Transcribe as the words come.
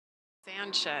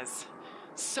Sanchez.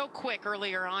 So quick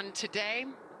earlier on today.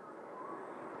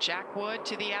 Jack Wood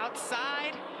to the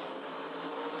outside.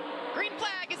 Green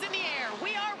flag is in the air.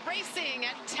 We are racing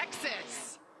at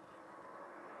Texas.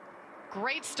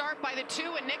 Great start by the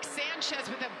two, and Nick Sanchez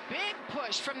with a big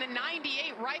push from the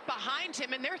 98 right behind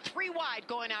him, and they're 3 wide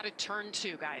going out of turn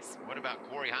 2, guys. What about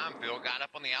Corey Heimfield? Got up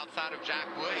on the outside of Jack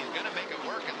Wood. He's going to make it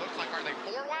work. It looks like, are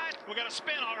they 4 wide? We got a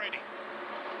spin already.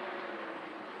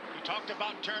 You talked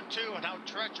about turn 2 and how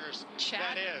treacherous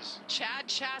that is. Chad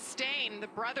Chastain, the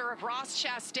brother of Ross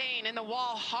Chastain, in the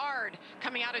wall hard,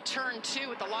 coming out of turn 2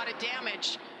 with a lot of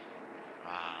damage.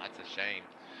 Ah, that's a shame.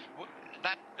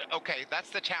 Okay,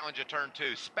 that's the challenge of turn 2,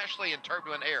 especially in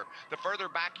turbulent air. The further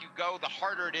back you go, the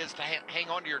harder it is to hang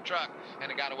on to your truck,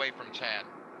 and it got away from Chad.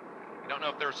 You don't know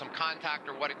if there was some contact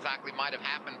or what exactly might have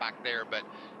happened back there, but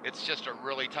it's just a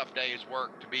really tough day's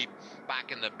work to be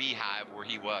back in the beehive where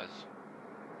he was.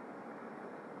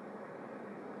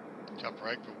 Tough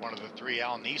wreck for one of the 3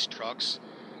 Al Neese trucks.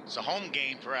 It's a home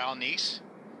game for Al Neese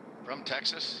from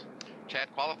Texas.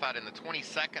 Chad qualified in the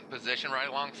 22nd position right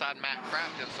alongside Matt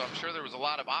Crafton, so I'm sure there was a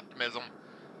lot of optimism.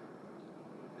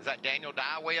 Is that Daniel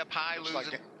Dye way up high,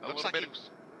 losing a little bit of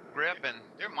grip? And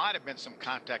there might have been some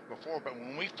contact before, but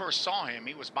when we first saw him,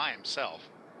 he was by himself.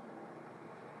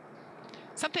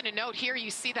 Something to note here,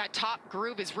 you see that top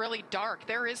groove is really dark.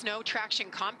 There is no traction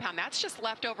compound. That's just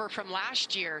left over from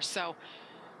last year, so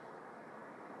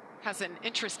has an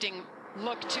interesting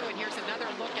look to it. Here's another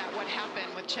look at what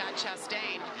happened with Chad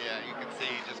Chastain. Yeah, you can see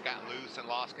he just got loose and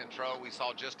lost control. We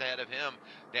saw just ahead of him,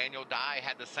 Daniel Dye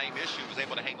had the same issue, was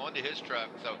able to hang on to his truck.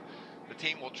 So the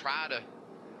team will try to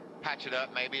patch it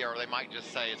up maybe, or they might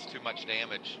just say it's too much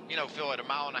damage. You know, Phil, at a 1.5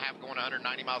 miles going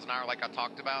 190 miles an hour like I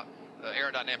talked about, the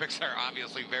aerodynamics are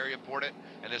obviously very important,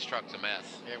 and this truck's a mess.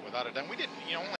 Yeah, without a doubt. We didn't, you know,